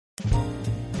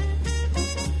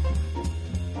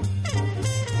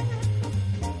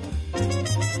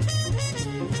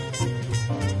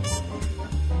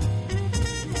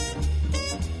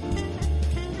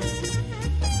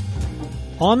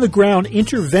On-the-ground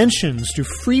interventions to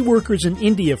free workers in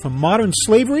India from modern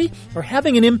slavery are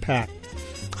having an impact.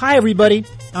 Hi, everybody.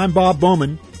 I'm Bob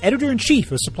Bowman,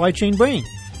 Editor-in-Chief of Supply Chain Brain,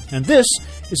 and this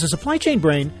is the Supply Chain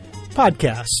Brain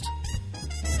podcast.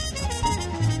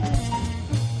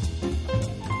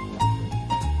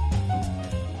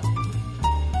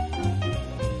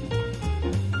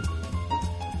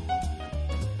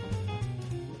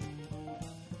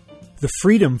 The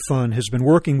Freedom Fund has been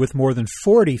working with more than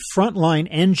 40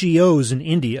 frontline NGOs in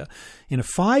India in a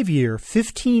 5-year,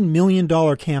 $15 million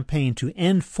campaign to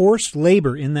end forced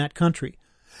labor in that country.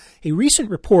 A recent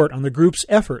report on the group's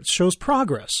efforts shows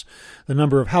progress. The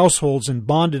number of households in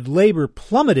bonded labor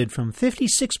plummeted from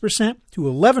 56% to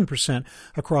 11%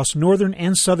 across northern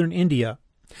and southern India.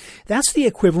 That's the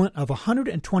equivalent of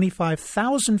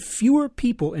 125,000 fewer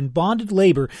people in bonded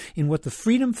labor in what the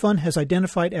Freedom Fund has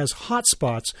identified as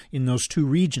hotspots in those two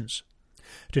regions.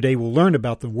 Today we'll learn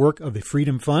about the work of the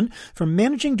Freedom Fund from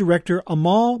Managing Director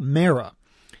Amal Mehra.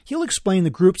 He'll explain the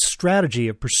group's strategy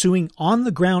of pursuing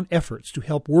on-the-ground efforts to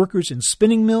help workers in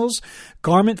spinning mills,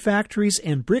 garment factories,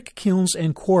 and brick kilns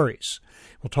and quarries.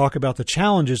 We'll talk about the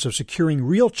challenges of securing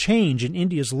real change in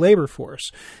India's labor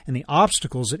force and the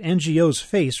obstacles that NGOs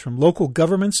face from local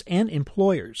governments and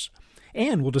employers.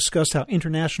 And we'll discuss how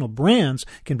international brands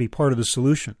can be part of the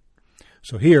solution.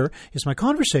 So here is my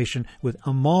conversation with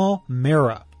Amal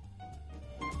Mehra.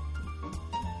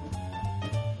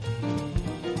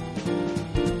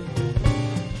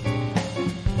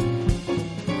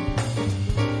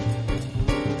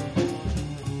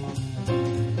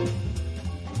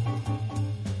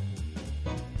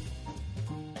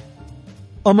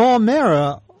 Amal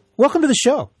Mehra, welcome to the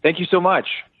show. Thank you so much.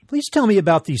 Please tell me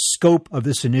about the scope of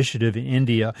this initiative in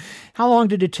India. How long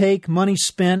did it take? Money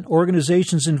spent?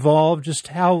 Organizations involved? Just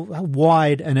how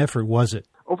wide an effort was it?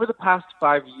 Over the past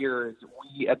 5 years,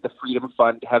 we at the Freedom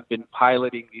Fund have been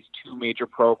piloting these two major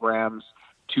programs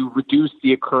to reduce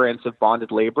the occurrence of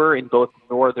bonded labor in both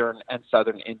northern and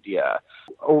southern India.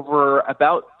 Over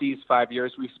about these 5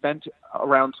 years, we've spent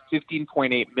around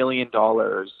 $15.8 million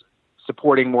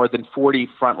supporting more than 40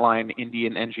 frontline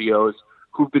Indian NGOs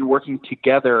who've been working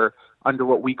together under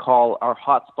what we call our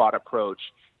hotspot approach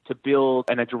to build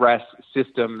and address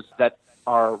systems that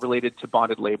are related to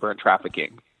bonded labor and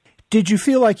trafficking. Did you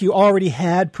feel like you already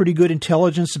had pretty good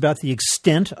intelligence about the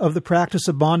extent of the practice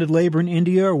of bonded labor in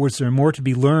India, or was there more to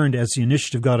be learned as the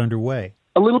initiative got underway?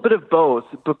 A little bit of both.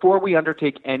 Before we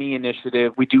undertake any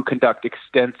initiative, we do conduct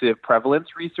extensive prevalence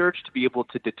research to be able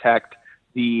to detect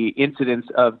the incidence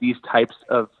of these types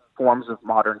of forms of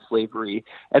modern slavery.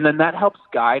 And then that helps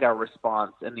guide our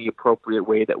response in the appropriate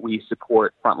way that we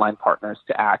support frontline partners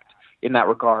to act in that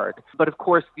regard. But of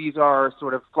course, these are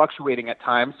sort of fluctuating at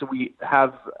times, so we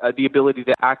have the ability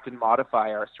to act and modify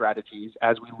our strategies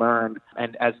as we learn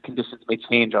and as conditions may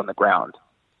change on the ground.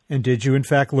 And did you, in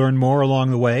fact, learn more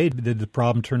along the way? Did the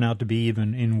problem turn out to be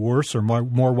even worse or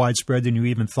more widespread than you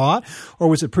even thought? Or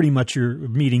was it pretty much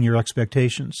meeting your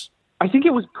expectations? I think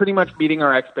it was pretty much meeting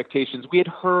our expectations. We had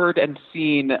heard and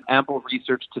seen ample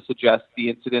research to suggest the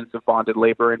incidence of bonded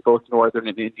labor in both northern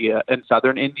India and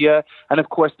southern India. And of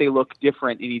course, they look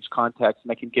different in each context,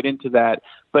 and I can get into that.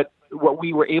 But what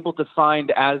we were able to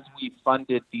find as we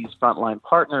funded these frontline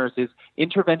partners is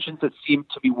interventions that seemed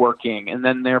to be working. And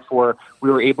then therefore, we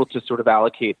were able to sort of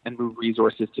allocate and move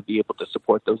resources to be able to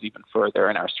support those even further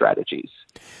in our strategies.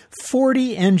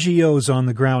 40 NGOs on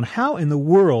the ground. How in the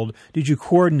world did you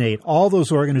coordinate all those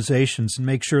organizations and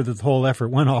make sure that the whole effort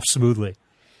went off smoothly?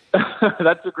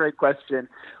 That's a great question.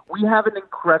 We have an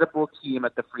incredible team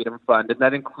at the Freedom Fund, and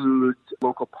that includes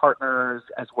local partners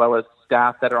as well as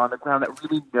staff that are on the ground that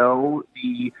really know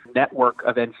the network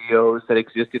of NGOs that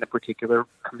exist in a particular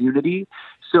community.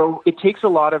 So it takes a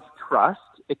lot of trust,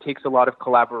 it takes a lot of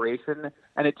collaboration,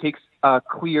 and it takes a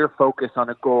clear focus on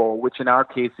a goal, which in our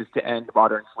case is to end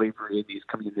modern slavery in these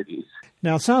communities.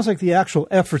 Now, it sounds like the actual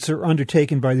efforts that are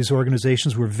undertaken by these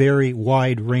organizations were very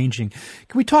wide-ranging.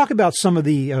 Can we talk about some of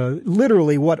the,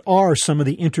 literally, what are some of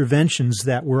the interventions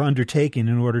that were undertaken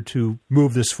in order to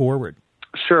move this forward?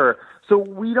 Sure. So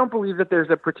we don't believe that there's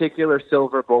a particular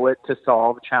silver bullet to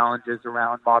solve challenges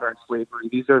around modern slavery.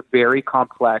 These are very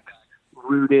complex,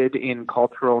 rooted in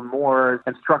cultural mores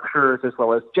and structures as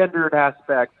well as gendered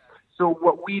aspects. So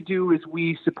what we do is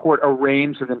we support a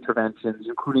range of interventions,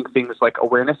 including things like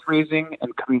awareness raising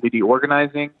and community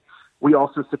organizing. We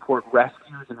also support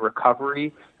rescues and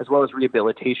recovery, as well as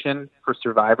rehabilitation for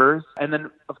survivors. And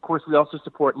then, of course, we also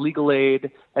support legal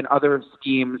aid and other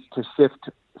schemes to sift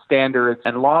standards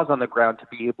and laws on the ground to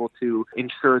be able to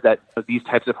ensure that these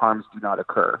types of harms do not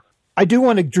occur. I do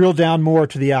want to drill down more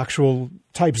to the actual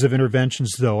types of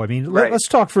interventions, though. I mean, let's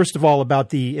talk first of all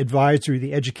about the advisory,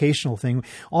 the educational thing.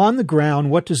 On the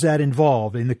ground, what does that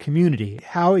involve in the community?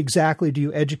 How exactly do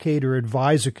you educate or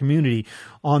advise a community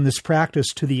on this practice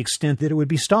to the extent that it would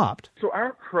be stopped? So our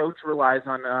approach relies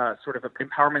on sort of an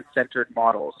empowerment-centered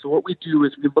model. So what we do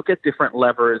is we look at different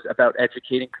levers about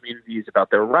educating communities about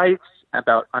their rights,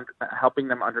 about helping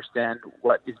them understand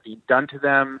what is being done to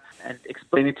them, and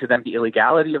explaining to them the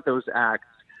illegality of those acts.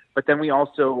 But then we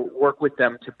also work with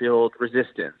them to build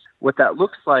resistance. What that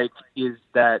looks like is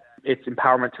that it's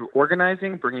empowerment through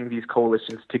organizing, bringing these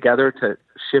coalitions together to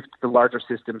shift the larger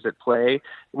systems at play.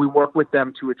 We work with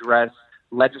them to address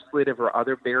legislative or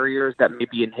other barriers that may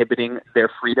be inhibiting their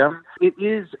freedom. It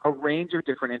is a range of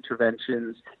different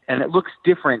interventions, and it looks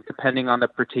different depending on the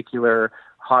particular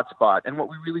hotspot. And what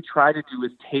we really try to do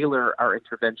is tailor our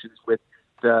interventions with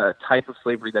the type of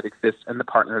slavery that exists and the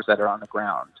partners that are on the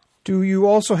ground. Do you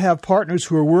also have partners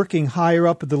who are working higher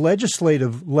up at the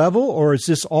legislative level, or is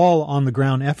this all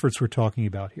on-the-ground efforts we're talking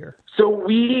about here? So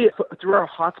we, through our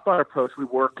hotspot approach, we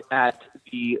work at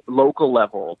the local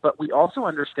level, but we also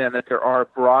understand that there are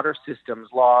broader systems,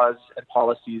 laws, and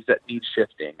policies that need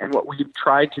shifting. And what we've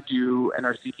tried to do and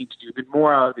are seeking to do a bit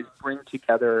more of is bring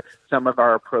together some of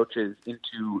our approaches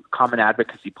into common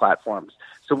advocacy platforms.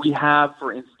 So we have,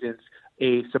 for instance,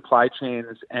 a supply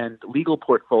chains and legal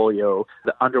portfolio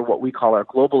under what we call our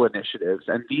global initiatives.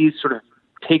 And these sort of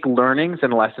take learnings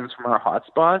and lessons from our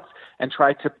hotspots and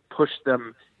try to push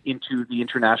them into the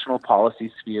international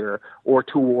policy sphere or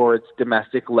towards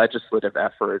domestic legislative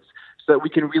efforts so that we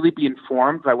can really be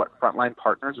informed by what frontline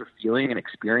partners are feeling and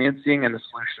experiencing and the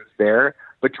solutions there,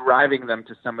 but driving them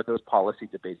to some of those policy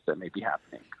debates that may be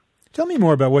happening. Tell me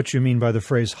more about what you mean by the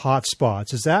phrase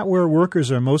hotspots. Is that where workers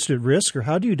are most at risk, or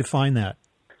how do you define that?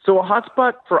 So a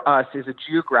hotspot for us is a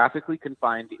geographically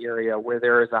confined area where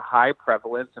there is a high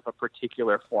prevalence of a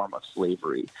particular form of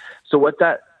slavery. So what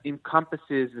that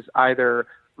encompasses is either,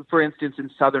 for instance,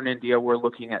 in southern India, we're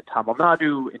looking at Tamil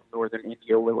Nadu. In northern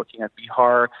India, we're looking at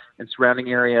Bihar and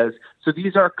surrounding areas. So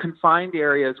these are confined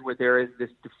areas where there is this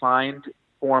defined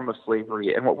form of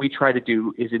slavery. And what we try to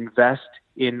do is invest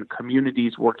in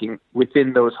communities working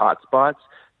within those hotspots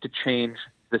to change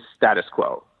the status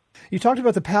quo. You talked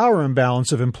about the power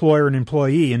imbalance of employer and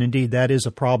employee, and indeed that is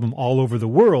a problem all over the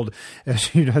world,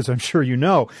 as I'm sure you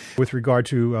know, with regard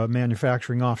to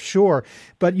manufacturing offshore.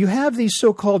 But you have these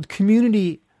so-called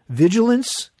community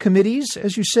vigilance committees,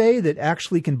 as you say, that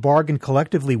actually can bargain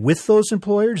collectively with those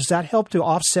employers. Does that help to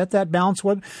offset that balance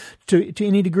to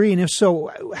any degree? And if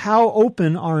so, how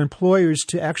open are employers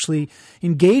to actually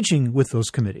engaging with those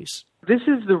committees? This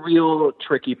is the real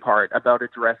tricky part about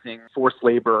addressing forced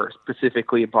labor,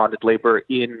 specifically bonded labor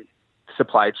in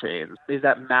supply chains, is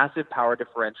that massive power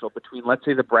differential between, let's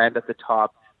say, the brand at the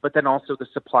top, but then also the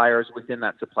suppliers within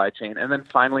that supply chain, and then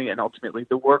finally and ultimately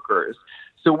the workers.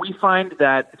 So we find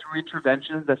that through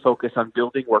interventions that focus on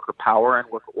building worker power and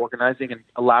worker organizing and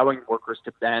allowing workers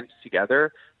to band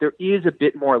together, there is a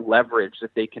bit more leverage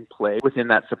that they can play within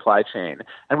that supply chain.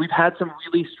 And we've had some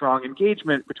really strong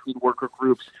engagement between worker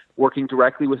groups working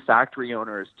directly with factory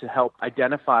owners to help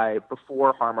identify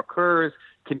before harm occurs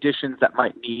conditions that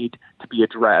might need to be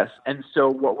addressed. And so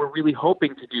what we're really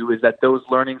hoping to do is that those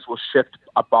learnings will shift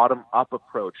a bottom-up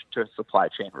approach to supply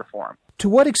chain reform. To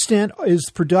what extent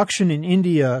is production in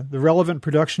India, the relevant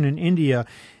production in India,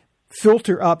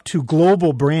 filter up to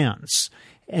global brands?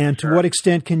 And to what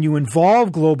extent can you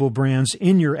involve global brands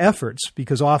in your efforts?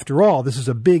 Because after all, this is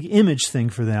a big image thing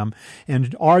for them.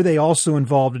 And are they also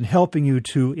involved in helping you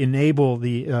to enable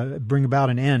bring about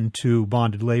an end to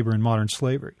bonded labor and modern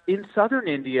slavery? In southern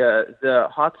India, the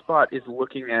hotspot is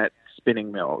looking at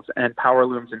spinning mills and power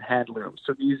looms and hand looms.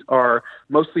 So these are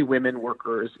mostly women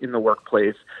workers in the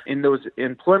workplace. In those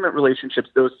employment relationships,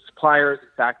 those suppliers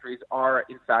and factories are,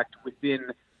 in fact, within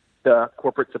the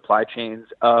corporate supply chains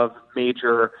of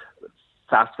major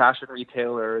fast fashion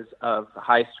retailers, of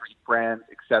high street brands,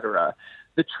 etc.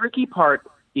 The tricky part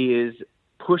is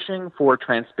pushing for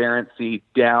transparency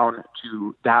down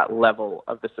to that level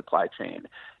of the supply chain.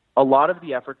 A lot of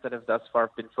the efforts that have thus far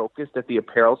been focused at the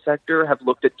apparel sector have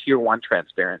looked at tier one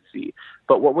transparency.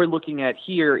 But what we're looking at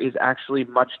here is actually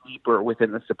much deeper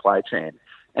within the supply chain.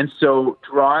 And so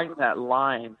drawing that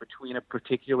line between a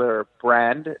particular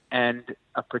brand and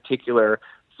a particular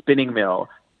spinning mill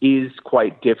is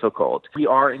quite difficult. We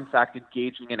are, in fact,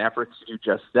 engaging in efforts to do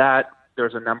just that.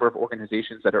 There's a number of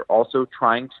organizations that are also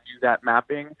trying to do that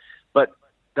mapping. But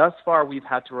thus far, we've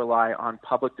had to rely on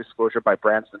public disclosure by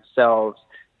brands themselves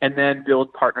and then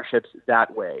build partnerships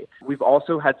that way. We've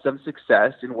also had some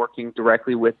success in working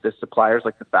directly with the suppliers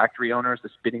like the factory owners, the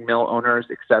spinning mill owners,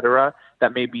 et cetera,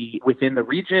 that may be within the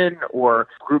region or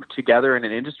grouped together in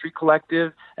an industry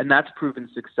collective, and that's proven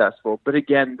successful. But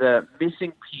again, the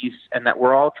missing piece, and that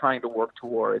we're all trying to work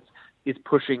towards, is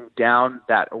pushing down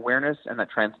that awareness and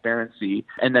that transparency,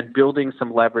 and then building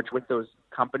some leverage with those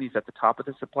companies at the top of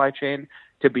the supply chain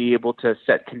to be able to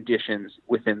set conditions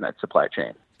within that supply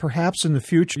chain. Perhaps in the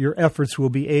future, your efforts will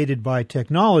be aided by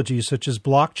technologies such as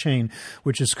blockchain,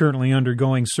 which is currently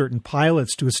undergoing certain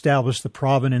pilots to establish the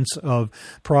provenance of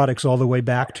products all the way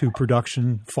back to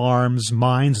production farms,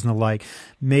 mines, and the like.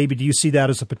 Maybe do you see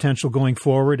that as a potential going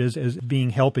forward as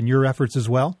being help in your efforts as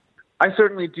well? I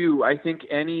certainly do. I think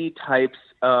any types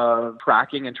of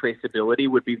tracking and traceability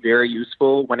would be very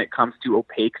useful when it comes to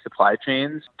opaque supply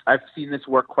chains. I've seen this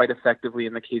work quite effectively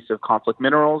in the case of conflict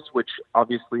minerals, which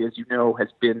obviously, as you know, has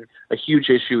been a huge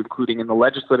issue, including in the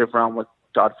legislative realm with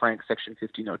Dodd-Frank Section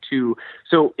 1502.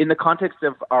 So in the context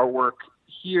of our work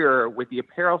here with the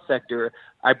apparel sector,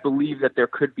 I believe that there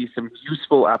could be some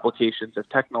useful applications of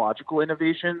technological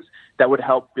innovations that would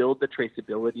help build the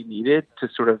traceability needed to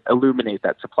sort of illuminate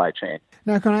that supply chain.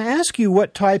 Now, can I ask you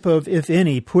what type of, if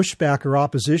any, pushback or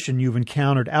opposition you've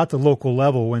encountered at the local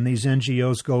level when these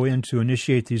NGOs go in to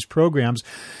initiate these programs?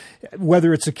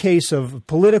 Whether it's a case of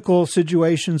political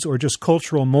situations or just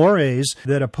cultural mores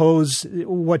that oppose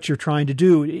what you're trying to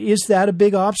do, is that a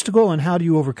big obstacle, and how do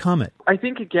you overcome it? I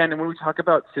think, again, when we talk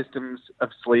about systems of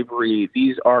slavery,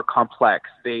 these are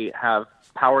complex. They have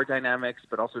power dynamics,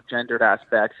 but also gendered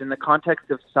aspects. In the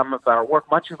context of some of our work,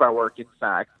 much of our work, in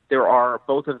fact, there are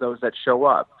both of those that show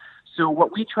up. So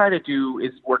what we try to do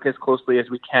is work as closely as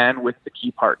we can with the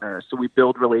key partners. So we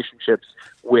build relationships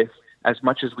with, as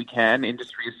much as we can,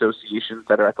 industry associations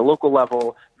that are at the local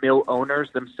level, mill owners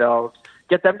themselves,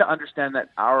 get them to understand that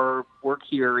our work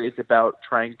here is about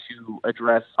trying to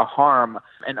address a harm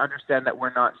and understand that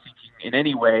we're not seeking in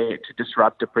any way to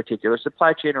disrupt a particular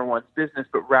supply chain or one's business,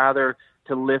 but rather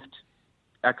to lift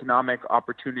economic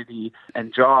opportunity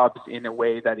and jobs in a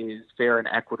way that is fair and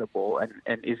equitable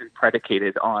and isn't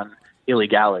predicated on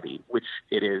illegality, which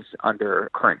it is under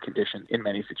current conditions in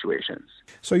many situations.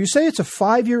 So you say it's a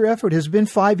 5-year effort. Has it been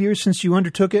 5 years since you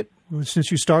undertook it,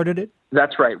 since you started it?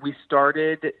 That's right. We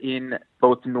started in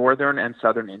both northern and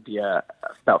southern India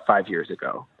about 5 years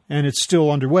ago. And it's still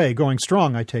underway, going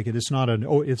strong, I take it. It's not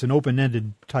it's an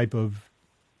open-ended type of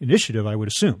initiative, I would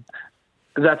assume.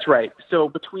 That's right. So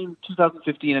between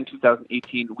 2015 and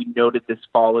 2018, we noted this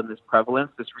fall in this prevalence.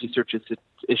 This research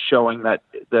is showing that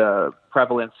the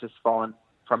prevalence has fallen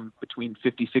from between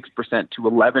 56% to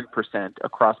 11%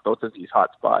 across both of these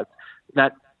hotspots.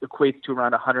 That equates to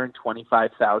around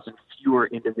 125,000 fewer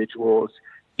individuals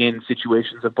in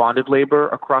situations of bonded labor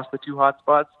across the two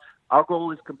hotspots. Our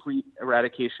goal is complete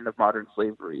eradication of modern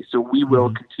slavery. So we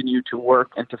will continue to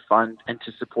work and to fund and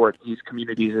to support these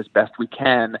communities as best we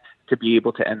can to be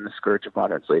able to end the scourge of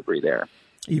modern slavery there.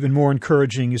 Even more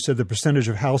encouraging, you said the percentage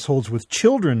of households with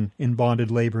children in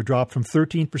bonded labor dropped from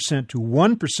 13% to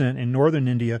 1% in northern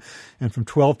India and from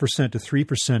 12% to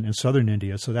 3% in southern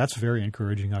India. So that's very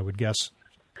encouraging, I would guess.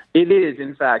 It is,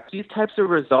 in fact. These types of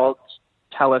results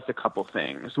tell us a couple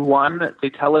things. One, they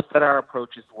tell us that our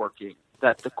approach is working,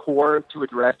 that the core to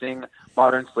addressing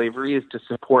modern slavery is to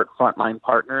support frontline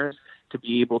partners to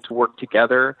be able to work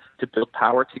together, to build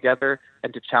power together,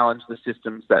 and to challenge the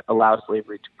systems that allow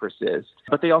slavery to persist.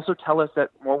 But they also tell us that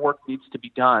more work needs to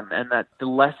be done and that the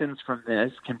lessons from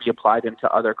this can be applied into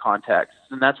other contexts.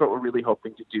 And that's what we're really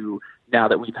hoping to do now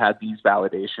that we've had these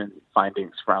validation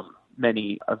findings from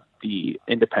many of the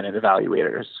independent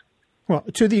evaluators. Well,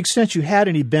 to the extent you had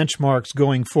any benchmarks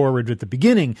going forward at the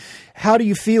beginning, how do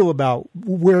you feel about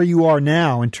where you are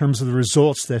now in terms of the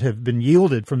results that have been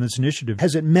yielded from this initiative?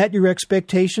 Has it met your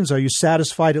expectations? Are you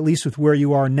satisfied at least with where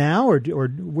you are now, or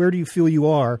where do you feel you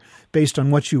are based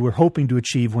on what you were hoping to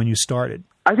achieve when you started?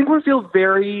 I think we feel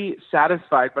very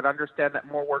satisfied, but understand that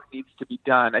more work needs to be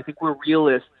done. I think we're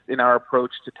realists in our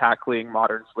approach to tackling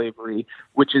modern slavery,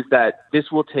 which is that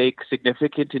this will take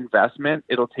significant investment.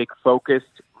 It'll take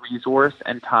focused resource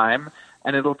and time,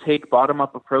 and it'll take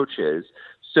bottom-up approaches.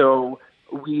 So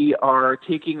we are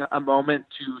taking a moment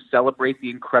to celebrate the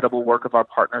incredible work of our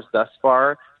partners thus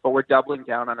far, but we're doubling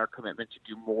down on our commitment to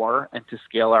do more and to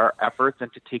scale our efforts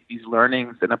and to take these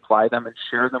learnings and apply them and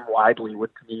share them widely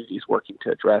with communities working to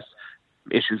address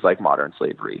issues like modern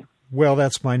slavery. Well,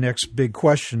 that's my next big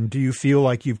question. Do you feel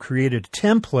like you've created a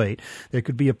template that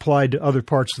could be applied to other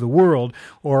parts of the world,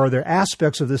 or are there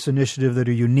aspects of this initiative that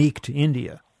are unique to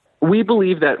India? We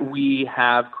believe that we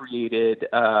have created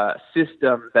a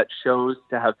system that shows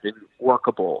to have been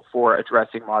workable for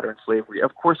addressing modern slavery.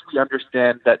 Of course, we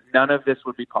understand that none of this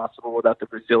would be possible without the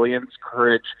resilience,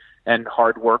 courage, and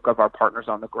hard work of our partners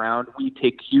on the ground. We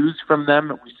take cues from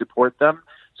them and we support them.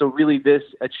 So really this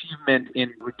achievement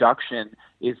in reduction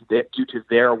is due to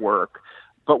their work.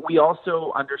 But we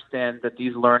also understand that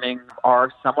these learnings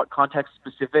are somewhat context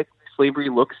specific. Slavery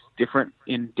looks different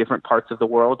in different parts of the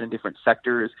world, in different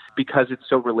sectors, because it's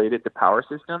so related to power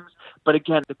systems. But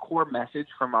again, the core message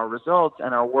from our results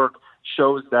and our work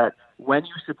shows that when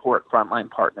you support frontline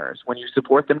partners, when you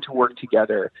support them to work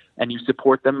together, and you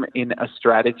support them in a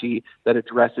strategy that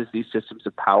addresses these systems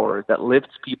of power, that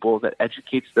lifts people, that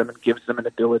educates them and gives them an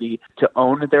ability to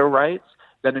own their rights,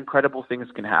 then incredible things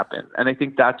can happen. And I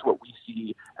think that's what we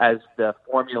see as the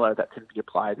formula that can be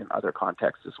applied in other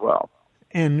contexts as well.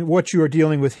 And what you are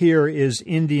dealing with here is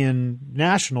Indian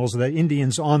nationals, the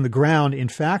Indians on the ground in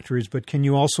factories, but can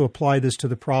you also apply this to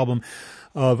the problem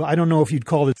of, I don't know if you'd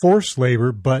call it forced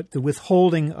labor, but the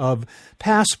withholding of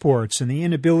passports and the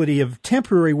inability of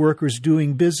temporary workers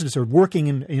doing business or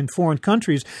working in foreign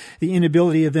countries, the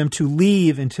inability of them to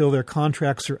leave until their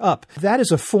contracts are up. That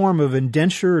is a form of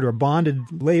indentured or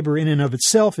bonded labor in and of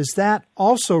itself. Is that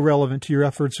also relevant to your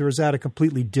efforts, or is that a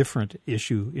completely different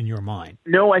issue in your mind?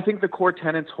 No, I think the core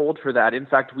tenets hold for that. In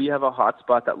fact, we have a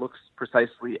hotspot that looks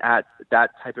precisely at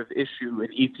that type of issue.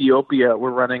 In Ethiopia,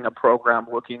 we're running a program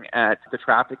looking at the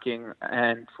trafficking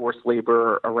and forced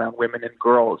labor around women and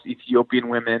girls. Ethiopian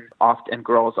women and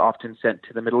girls often sent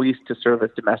to the Middle East to serve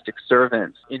as domestic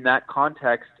servants. In that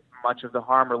context, much of the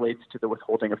harm relates to the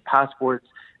withholding of passports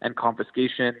and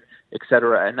confiscation,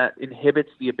 etc., and that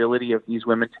inhibits the ability of these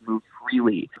women to move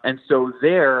freely. And so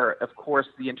there, of course,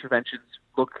 the interventions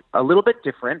look a little bit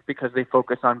different because they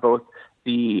focus on both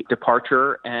the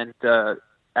departure and the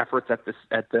efforts at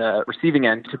the receiving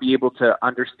end to be able to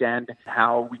understand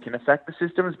how we can affect the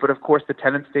systems. But of course, the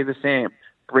tenets stay the same.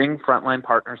 Bring frontline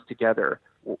partners together,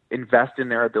 invest in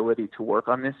their ability to work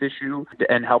on this issue,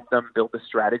 and help them build a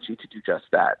strategy to do just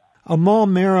that. Amal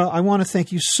Mehra, I want to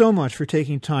thank you so much for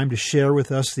taking time to share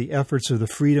with us the efforts of the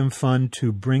Freedom Fund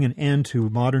to bring an end to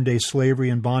modern-day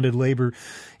slavery and bonded labor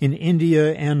in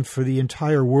India and for the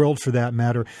entire world, for that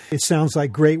matter. It sounds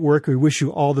like great work. We wish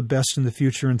you all the best in the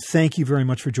future, and thank you very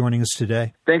much for joining us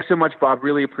today. Thanks so much, Bob.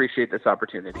 Really appreciate this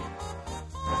opportunity.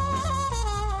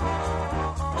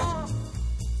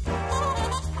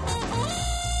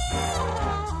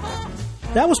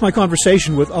 That was my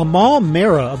conversation with Amal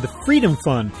Mehra of the Freedom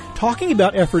Fund, talking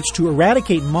about efforts to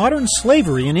eradicate modern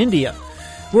slavery in India.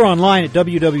 We're online at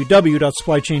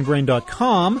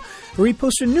www.supplychainbrain.com, where we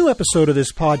post a new episode of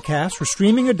this podcast for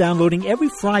streaming or downloading every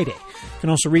Friday. You can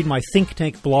also read my Think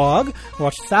Tank blog,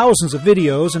 watch thousands of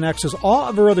videos, and access all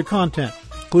of our other content,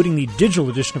 including the digital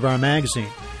edition of our magazine.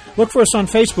 Look for us on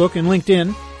Facebook and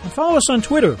LinkedIn, and follow us on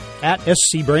Twitter at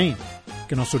SCBrain.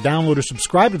 You can also download or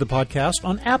subscribe to the podcast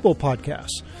on Apple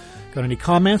Podcasts. Got any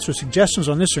comments or suggestions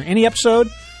on this or any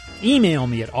episode? Email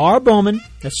me at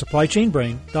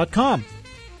rbowman@supplychainbrain.com.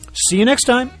 See you next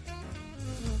time.